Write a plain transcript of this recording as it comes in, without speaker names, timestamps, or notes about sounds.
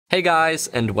Hey guys,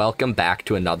 and welcome back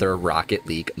to another Rocket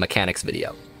League mechanics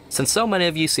video. Since so many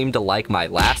of you seemed to like my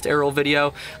last aerial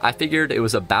video, I figured it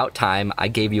was about time I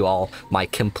gave you all my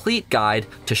complete guide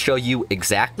to show you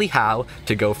exactly how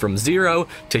to go from zero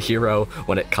to hero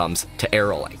when it comes to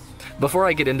aerialing. Before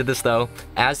I get into this though,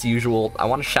 as usual, I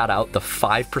want to shout out the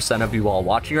 5% of you all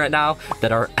watching right now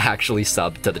that are actually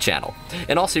subbed to the channel.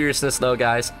 In all seriousness though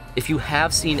guys, if you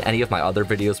have seen any of my other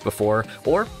videos before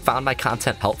or found my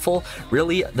content helpful,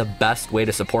 really the best way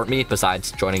to support me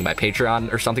besides joining my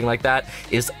Patreon or something like that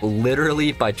is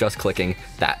literally by just clicking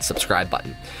that subscribe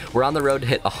button. We're on the road to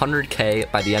hit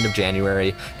 100K by the end of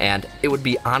January, and it would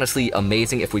be honestly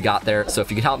amazing if we got there. So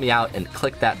if you could help me out and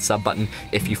click that sub button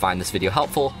if you find this video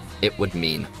helpful, it would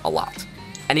mean a lot.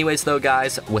 Anyways though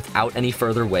guys, without any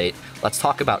further wait, let's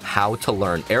talk about how to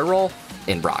learn air roll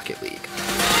in Rocket League.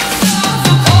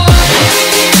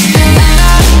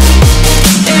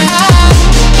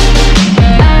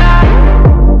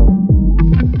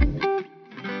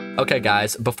 Okay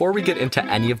guys, before we get into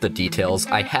any of the details,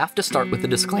 I have to start with a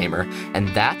disclaimer, and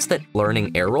that's that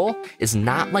learning air roll is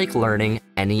not like learning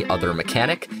any other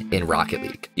mechanic in Rocket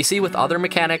League. You see, with other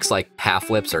mechanics like half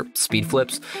flips or speed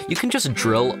flips, you can just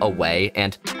drill away,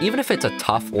 and even if it's a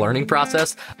tough learning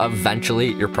process,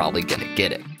 eventually you're probably gonna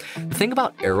get it. The thing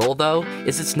about air roll though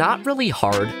is it's not really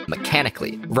hard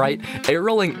mechanically, right? Air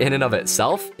rolling in and of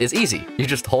itself is easy. You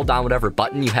just hold down whatever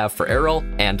button you have for air roll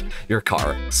and your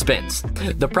car spins.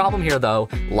 The problem here though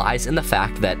lies in the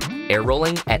fact that air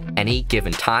rolling at any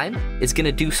given time is going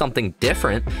to do something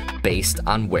different based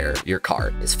on where your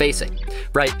car is facing,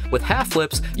 right? With half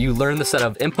flips, you learn the set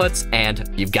of inputs and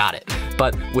you've got it.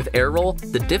 But with air roll,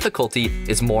 the difficulty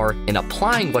is more in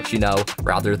applying what you know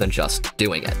rather than just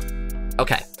doing it.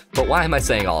 Okay, but why am I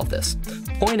saying all of this?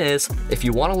 Point is, if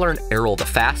you want to learn air roll the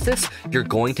fastest, you're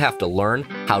going to have to learn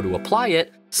how to apply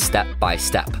it step by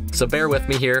step. So bear with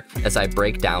me here as I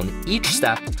break down each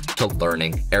step to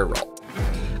learning air roll.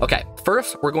 Okay,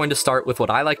 first we're going to start with what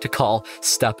I like to call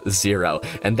step 0,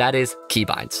 and that is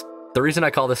keybinds. The reason I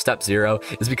call this step 0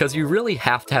 is because you really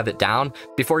have to have it down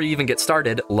before you even get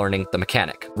started learning the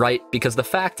mechanic, right? Because the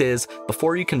fact is,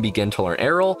 before you can begin to learn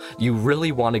air roll, you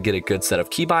really want to get a good set of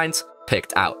keybinds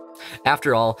picked out.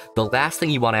 After all, the last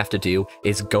thing you want to have to do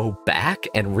is go back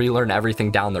and relearn everything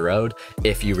down the road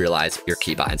if you realize your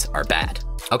keybinds are bad.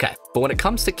 Okay, but when it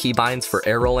comes to keybinds for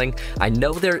air rolling, I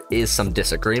know there is some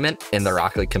disagreement in the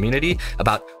Rocket League community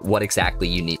about what exactly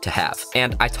you need to have.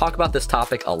 And I talk about this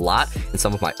topic a lot in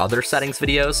some of my other settings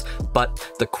videos,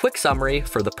 but the quick summary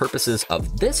for the purposes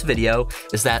of this video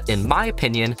is that in my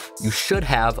opinion, you should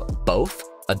have both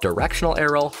a directional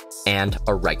air roll and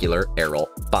a regular air roll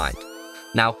bind.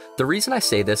 Now, the reason I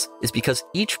say this is because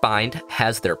each bind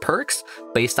has their perks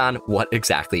based on what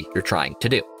exactly you're trying to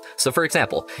do. So for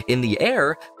example, in the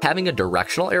air, having a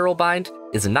directional air roll bind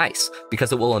is nice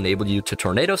because it will enable you to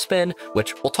tornado spin,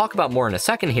 which we'll talk about more in a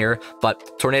second here,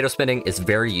 but tornado spinning is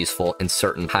very useful in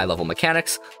certain high-level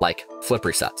mechanics like flip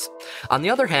resets. On the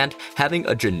other hand, having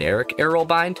a generic air roll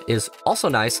bind is also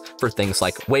nice for things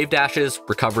like wave dashes,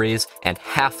 recoveries, and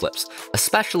half flips,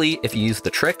 especially if you use the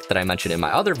trick that I mentioned in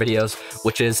my other videos,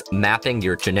 which is mapping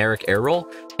your generic air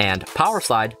roll and power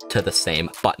slide to the same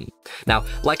button. Now,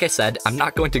 like I said, I'm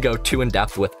not going to go too in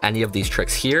depth with any of these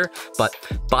tricks here, but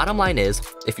bottom line is,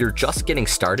 if you're just getting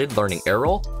started learning air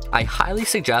roll, I highly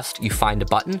suggest you find a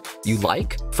button you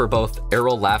like for both air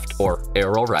roll left or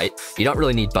air roll right. You don't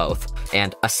really need both,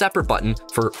 and a separate button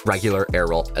for regular air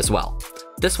roll as well.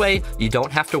 This way, you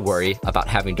don't have to worry about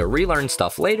having to relearn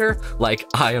stuff later, like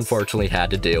I unfortunately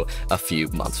had to do a few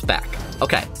months back.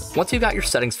 Okay, once you've got your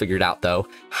settings figured out though,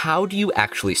 how do you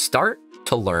actually start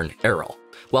to learn air roll?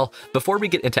 Well, before we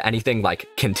get into anything like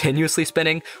continuously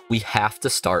spinning, we have to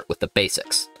start with the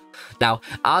basics. Now,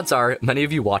 odds are many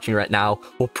of you watching right now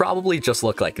will probably just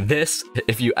look like this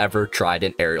if you ever tried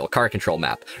an aerial car control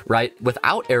map, right?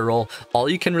 Without air roll, all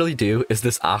you can really do is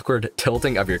this awkward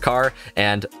tilting of your car,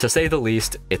 and to say the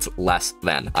least, it's less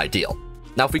than ideal.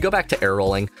 Now, if we go back to air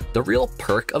rolling, the real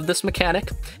perk of this mechanic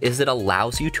is it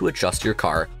allows you to adjust your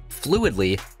car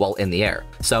fluidly while in the air.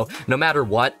 So no matter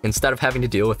what, instead of having to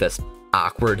deal with this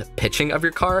awkward pitching of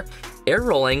your car, air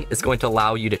rolling is going to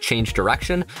allow you to change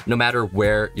direction no matter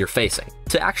where you're facing.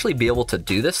 To actually be able to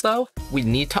do this though, we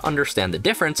need to understand the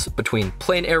difference between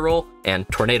plain air roll and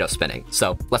tornado spinning.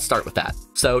 So let's start with that.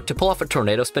 So to pull off a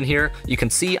tornado spin here, you can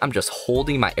see I'm just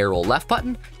holding my air roll left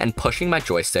button and pushing my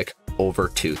joystick over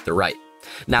to the right.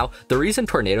 Now, the reason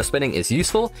tornado spinning is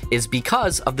useful is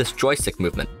because of this joystick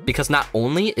movement, because not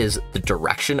only is the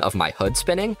direction of my hood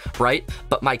spinning, right,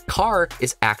 but my car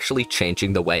is actually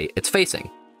changing the way it's facing.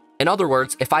 In other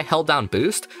words, if I held down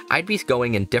boost, I'd be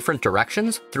going in different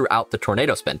directions throughout the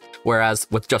tornado spin, whereas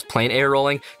with just plain air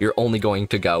rolling, you're only going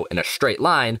to go in a straight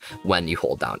line when you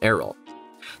hold down air roll.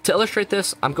 To illustrate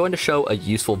this, I'm going to show a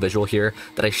useful visual here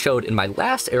that I showed in my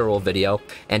last air roll video,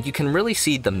 and you can really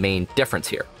see the main difference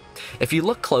here. If you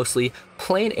look closely,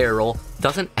 plain air roll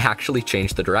doesn't actually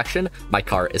change the direction my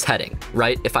car is heading,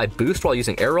 right? If I boost while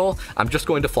using air roll, I'm just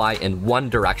going to fly in one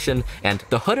direction, and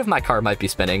the hood of my car might be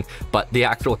spinning, but the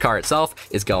actual car itself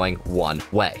is going one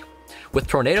way. With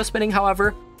tornado spinning,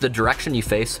 however, the direction you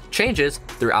face changes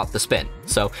throughout the spin.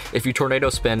 So if you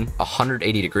tornado spin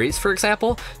 180 degrees, for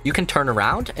example, you can turn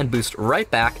around and boost right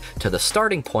back to the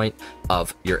starting point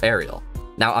of your aerial.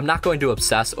 Now, I'm not going to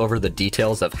obsess over the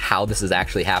details of how this is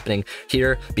actually happening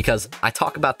here because I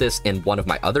talk about this in one of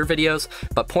my other videos,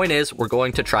 but point is, we're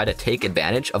going to try to take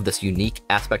advantage of this unique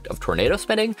aspect of tornado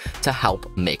spinning to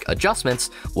help make adjustments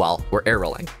while we're air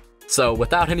rolling. So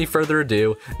without any further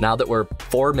ado, now that we're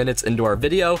 4 minutes into our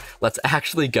video, let's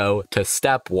actually go to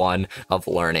step 1 of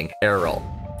learning air roll.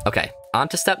 Okay, on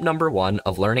to step number 1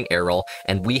 of learning air roll,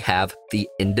 and we have the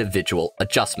individual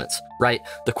adjustments, right?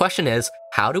 The question is,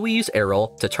 how do we use air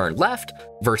roll to turn left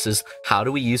versus how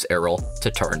do we use air roll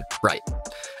to turn right?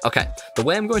 Okay, the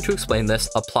way I'm going to explain this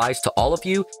applies to all of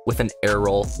you with an air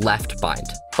roll left bind.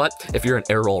 But if you're an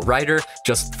air roll righter,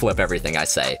 just flip everything I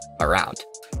say around.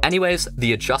 Anyways,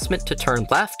 the adjustment to turn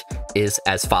left is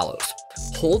as follows.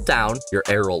 Hold down your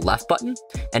air roll left button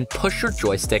and push your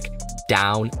joystick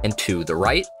down and to the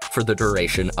right for the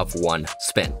duration of one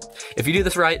spin. If you do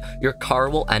this right, your car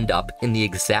will end up in the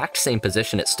exact same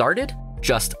position it started,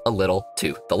 just a little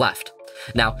to the left.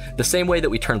 Now, the same way that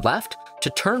we turned left, to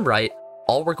turn right,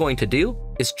 all we're going to do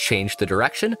is change the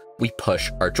direction we push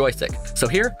our joystick. So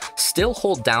here, still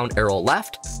hold down arrow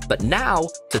left, but now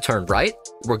to turn right,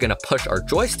 we're gonna push our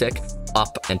joystick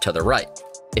up and to the right.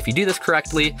 If you do this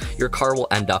correctly, your car will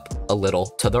end up a little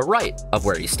to the right of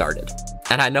where you started.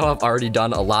 And I know I've already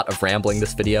done a lot of rambling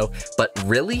this video, but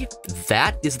really,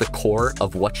 that is the core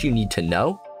of what you need to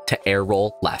know to air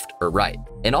roll left or right.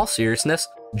 In all seriousness,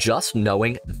 just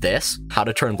knowing this, how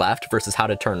to turn left versus how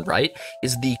to turn right,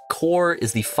 is the core,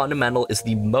 is the fundamental, is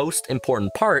the most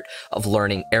important part of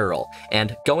learning air roll.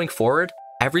 And going forward,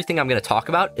 everything I'm going to talk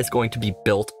about is going to be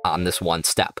built on this one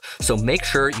step. So make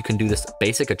sure you can do this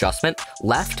basic adjustment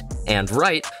left and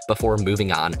right before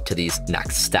moving on to these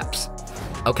next steps.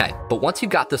 Okay, but once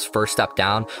you've got this first step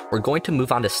down, we're going to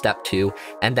move on to step 2,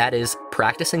 and that is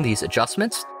practicing these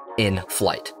adjustments in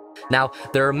flight. Now,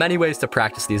 there are many ways to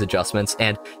practice these adjustments,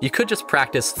 and you could just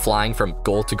practice flying from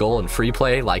goal to goal in free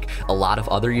play like a lot of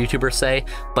other YouTubers say,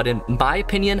 but in my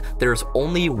opinion, there's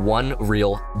only one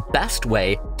real best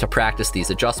way to practice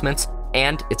these adjustments,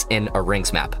 and it's in a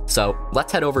rings map. So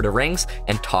let's head over to rings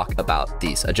and talk about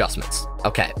these adjustments.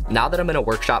 Okay, now that I'm in a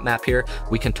workshop map here,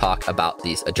 we can talk about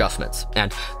these adjustments.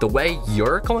 And the way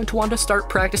you're going to want to start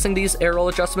practicing these air roll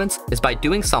adjustments is by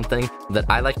doing something that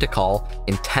I like to call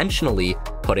intentionally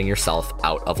putting yourself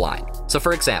out of line. So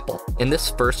for example, in this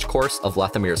first course of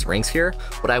Lethamir's rings here,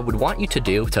 what I would want you to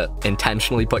do to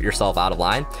intentionally put yourself out of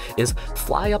line is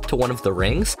fly up to one of the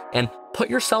rings and put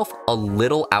yourself a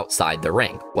little outside the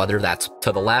ring, whether that's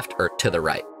to the left or to the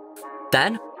right.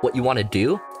 Then what you want to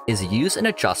do is use an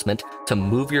adjustment to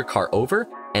move your car over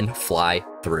and fly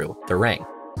through the ring.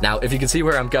 Now, if you can see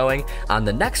where I'm going, on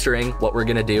the next ring, what we're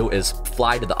gonna do is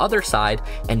fly to the other side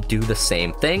and do the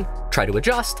same thing, try to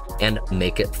adjust and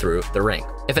make it through the ring.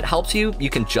 If it helps you, you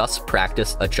can just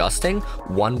practice adjusting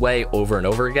one way over and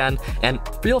over again, and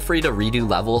feel free to redo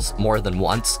levels more than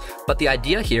once. But the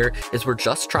idea here is we're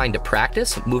just trying to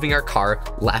practice moving our car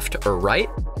left or right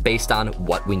based on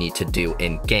what we need to do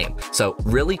in game. So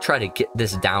really try to get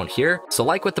this down here. So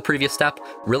like with the previous step,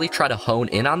 really try to hone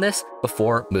in on this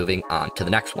before moving on to the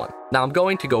next one. Now I'm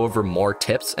going to go over more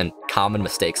tips and common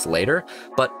mistakes later,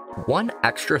 but one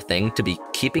extra thing to be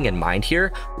keeping in mind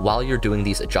here while you're doing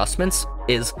these adjustments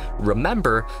is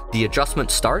remember the adjustment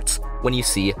starts when you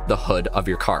see the hood of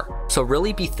your car. So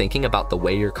really be thinking about the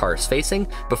way your car is facing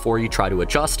before you try to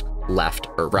adjust left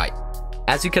or right.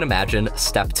 As you can imagine,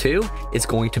 step 2 is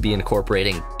going to be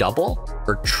incorporating double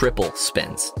or triple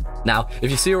spins. Now, if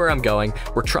you see where I'm going,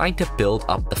 we're trying to build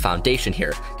up the foundation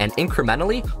here, and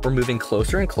incrementally, we're moving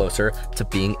closer and closer to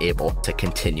being able to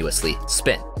continuously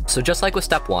spin. So just like with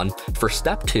step 1, for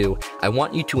step 2, I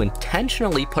want you to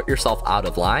intentionally put yourself out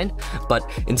of line, but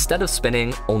instead of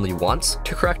spinning only once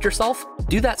to correct yourself,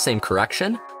 do that same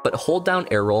correction, but hold down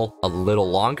air roll a little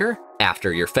longer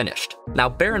after you're finished. Now,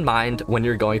 bear in mind when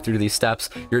you're going through these steps,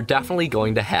 you're definitely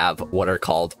going to have what are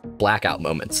called blackout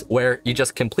moments, where you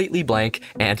just completely blank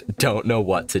and don't know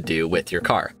what to do with your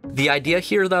car. The idea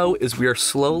here, though, is we are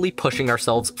slowly pushing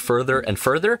ourselves further and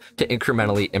further to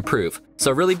incrementally improve.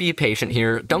 So really be patient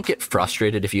here, don't get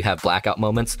frustrated if you have blackout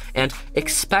moments, and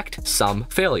expect some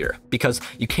failure, because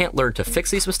you can't learn to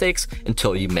fix these mistakes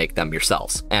until you make them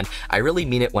yourselves. And I really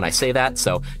mean it when I say that,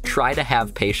 so try to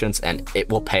have patience and it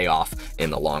will pay off in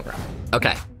the long run.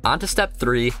 Okay, on to step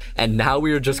 3, and now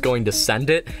we are just going to send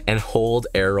it and hold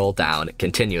air roll down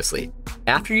continuously.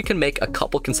 After you can make a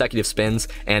couple consecutive spins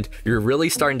and you're really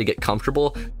starting to get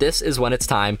comfortable, this is when it's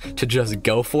time to just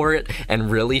go for it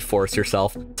and really force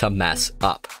yourself to mess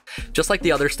up. Just like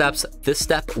the other steps, this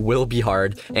step will be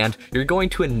hard and you're going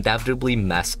to inevitably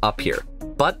mess up here.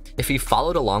 But if you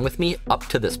followed along with me up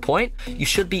to this point, you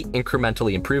should be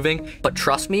incrementally improving. But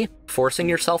trust me, forcing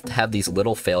yourself to have these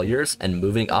little failures and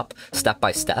moving up step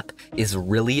by step is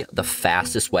really the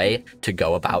fastest way to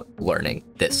go about learning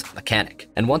this mechanic.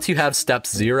 And once you have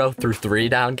steps 0 through 3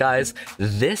 down, guys,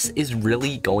 this is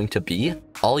really going to be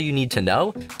all you need to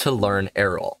know to learn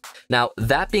air roll. Now,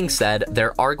 that being said,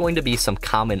 there are going to be some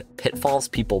common pitfalls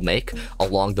people make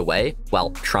along the way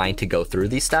while trying to go through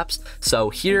these steps. So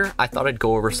here, I thought I'd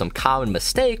go over some common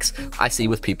mistakes I see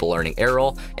with people learning air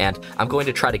roll, and I'm going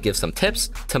to try to give some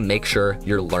tips to make sure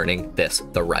you're learning this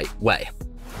the right way.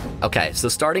 Okay, so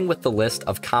starting with the list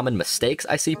of common mistakes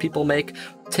I see people make,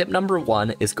 tip number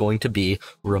 1 is going to be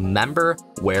remember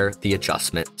where the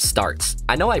adjustment starts.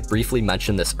 I know I briefly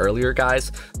mentioned this earlier,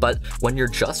 guys, but when you're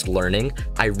just learning,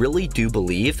 I really do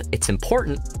believe it's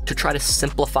important to try to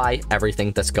simplify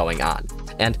everything that's going on.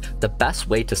 And the best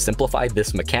way to simplify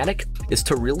this mechanic is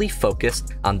to really focus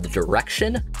on the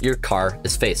direction your car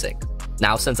is facing.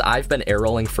 Now, since I've been air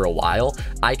rolling for a while,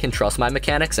 I can trust my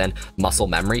mechanics and muscle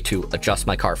memory to adjust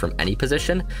my car from any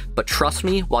position, but trust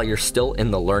me, while you're still in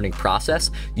the learning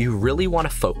process, you really want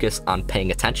to focus on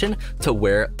paying attention to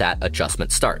where that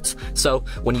adjustment starts. So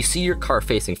when you see your car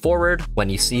facing forward, when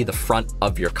you see the front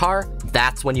of your car,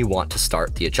 that's when you want to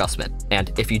start the adjustment.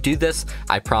 And if you do this,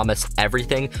 I promise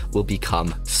everything will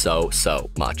become so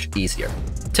much easier.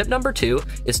 Tip number 2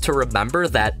 is to remember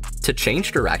that to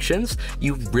change directions,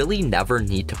 you really never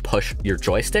need to push your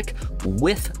joystick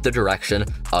with the direction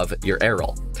of your air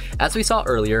roll. As we saw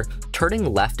earlier,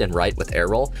 turning left and right with air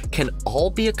roll can all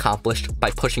be accomplished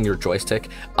by pushing your joystick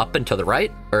up and to the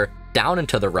right or down and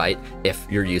to the right if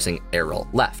you're using air roll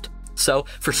left. So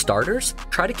for starters,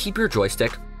 try to keep your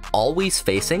joystick always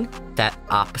facing that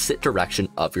opposite direction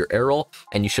of your air roll,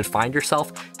 and you should find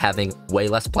yourself having way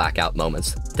less blackout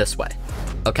moments this way.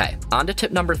 Okay, on to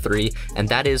tip number 3, and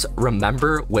that is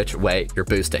remember which way you're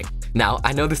boosting. Now,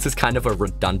 I know this is kind of a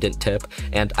redundant tip,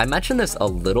 and I mentioned this a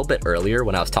little bit earlier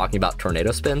when I was talking about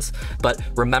tornado spins, but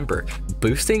remember,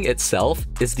 boosting itself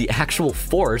is the actual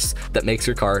force that makes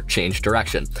your car change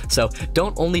direction. So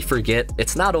don't only forget,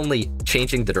 it's not only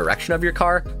changing the direction of your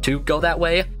car to go that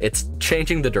way, it's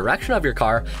changing the direction of your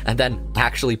car and then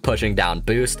actually pushing down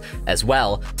boost as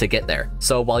well to get there.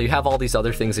 So while you have all these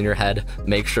other things in your head,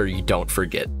 make sure you don't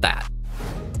forget that.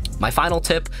 My final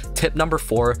tip, tip number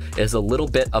 4, is a little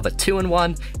bit of a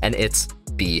 2-in-1, and it's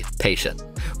be patient.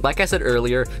 Like I said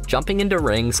earlier, jumping into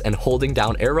rings and holding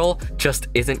down air roll just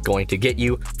isn't going to get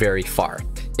you very far.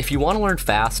 If you want to learn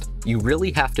fast, you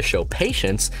really have to show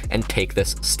patience and take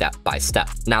this step by step.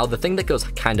 Now, the thing that goes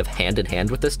kind of hand in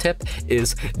hand with this tip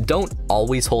is don't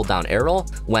always hold down air roll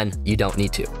when you don't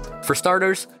need to. For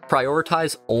starters,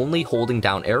 prioritize only holding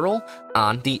down air roll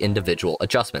on the individual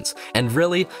adjustments, and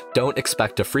really don't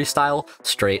expect to freestyle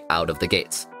straight out of the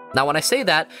gates. Now, when I say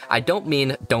that, I don't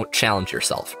mean don't challenge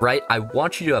yourself, right? I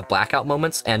want you to have blackout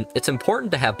moments, and it's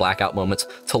important to have blackout moments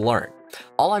to learn.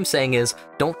 All I'm saying is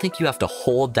don't think you have to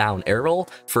hold down air roll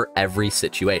for every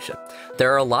situation.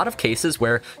 There are a lot of cases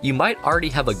where you might already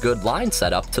have a good line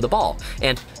set up to the ball,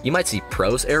 and you might see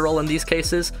pros air roll in these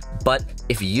cases, but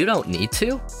if you don't need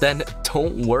to, then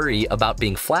don't worry about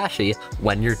being flashy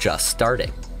when you're just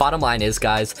starting. Bottom line is,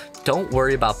 guys, don't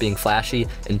worry about being flashy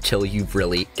until you've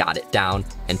really got it down,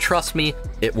 and trust me,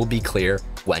 it will be clear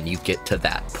when you get to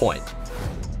that point.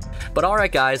 But all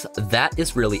right, guys, that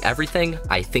is really everything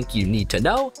I think you need to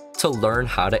know to learn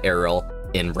how to air roll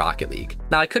in Rocket League.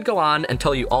 Now, I could go on and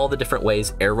tell you all the different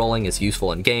ways air rolling is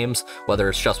useful in games, whether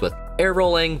it's just with air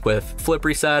rolling, with flip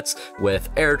resets, with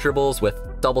air dribbles, with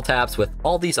double taps, with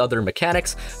all these other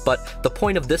mechanics, but the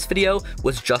point of this video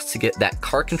was just to get that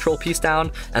car control piece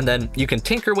down, and then you can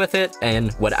tinker with it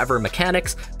and whatever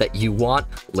mechanics that you want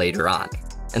later on.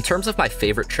 In terms of my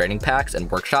favorite training packs and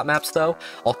workshop maps though,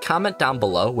 I'll comment down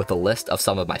below with a list of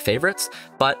some of my favorites,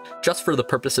 but just for the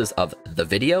purposes of the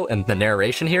video and the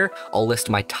narration here, I'll list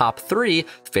my top 3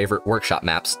 favorite workshop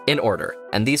maps in order.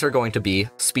 And these are going to be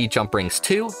Speed Jump Rings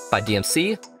 2 by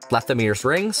DMC, Let the Mirrors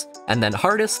Rings, and then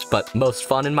hardest, but most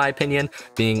fun in my opinion,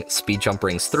 being Speed Jump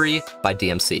Rings 3 by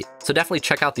DMC. So definitely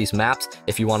check out these maps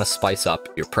if you want to spice up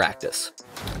your practice.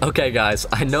 Okay guys,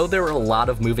 I know there were a lot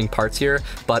of moving parts here,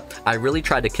 but I really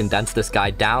tried to condense this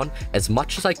guide down as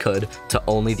much as I could to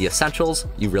only the essentials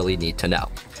you really need to know.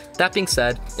 That being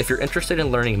said, if you're interested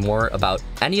in learning more about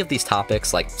any of these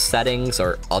topics like settings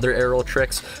or other aerial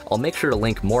tricks, I'll make sure to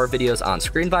link more videos on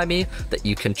screen by me that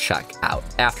you can check out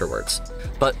afterwards.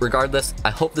 But regardless,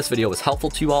 I hope this video was helpful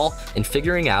to you all in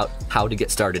figuring out how to get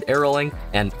started air rolling,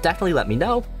 and definitely let me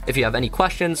know if you have any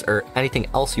questions or anything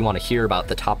else you want to hear about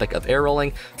the topic of air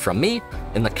rolling from me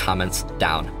in the comments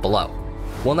down below.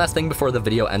 One last thing before the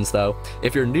video ends though,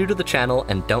 if you're new to the channel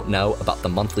and don't know about the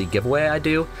monthly giveaway I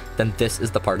do, then this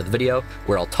is the part of the video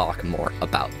where I'll talk more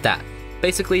about that.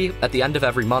 Basically, at the end of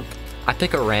every month, I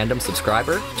pick a random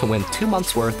subscriber to win 2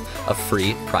 months worth of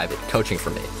free private coaching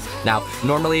from me. Now,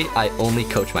 normally I only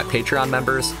coach my Patreon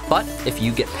members, but if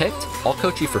you get picked, I'll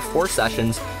coach you for 4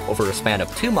 sessions over a span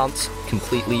of 2 months,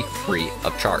 completely free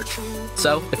of charge.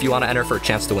 So if you want to enter for a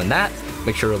chance to win that,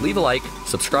 make sure to leave a like,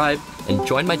 subscribe, and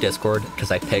join my Discord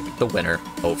because I pick the winner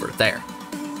over there.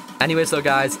 Anyways though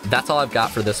guys, that's all I've got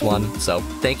for this one, so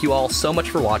thank you all so much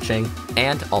for watching,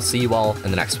 and I'll see you all in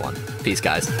the next one. Peace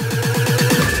guys.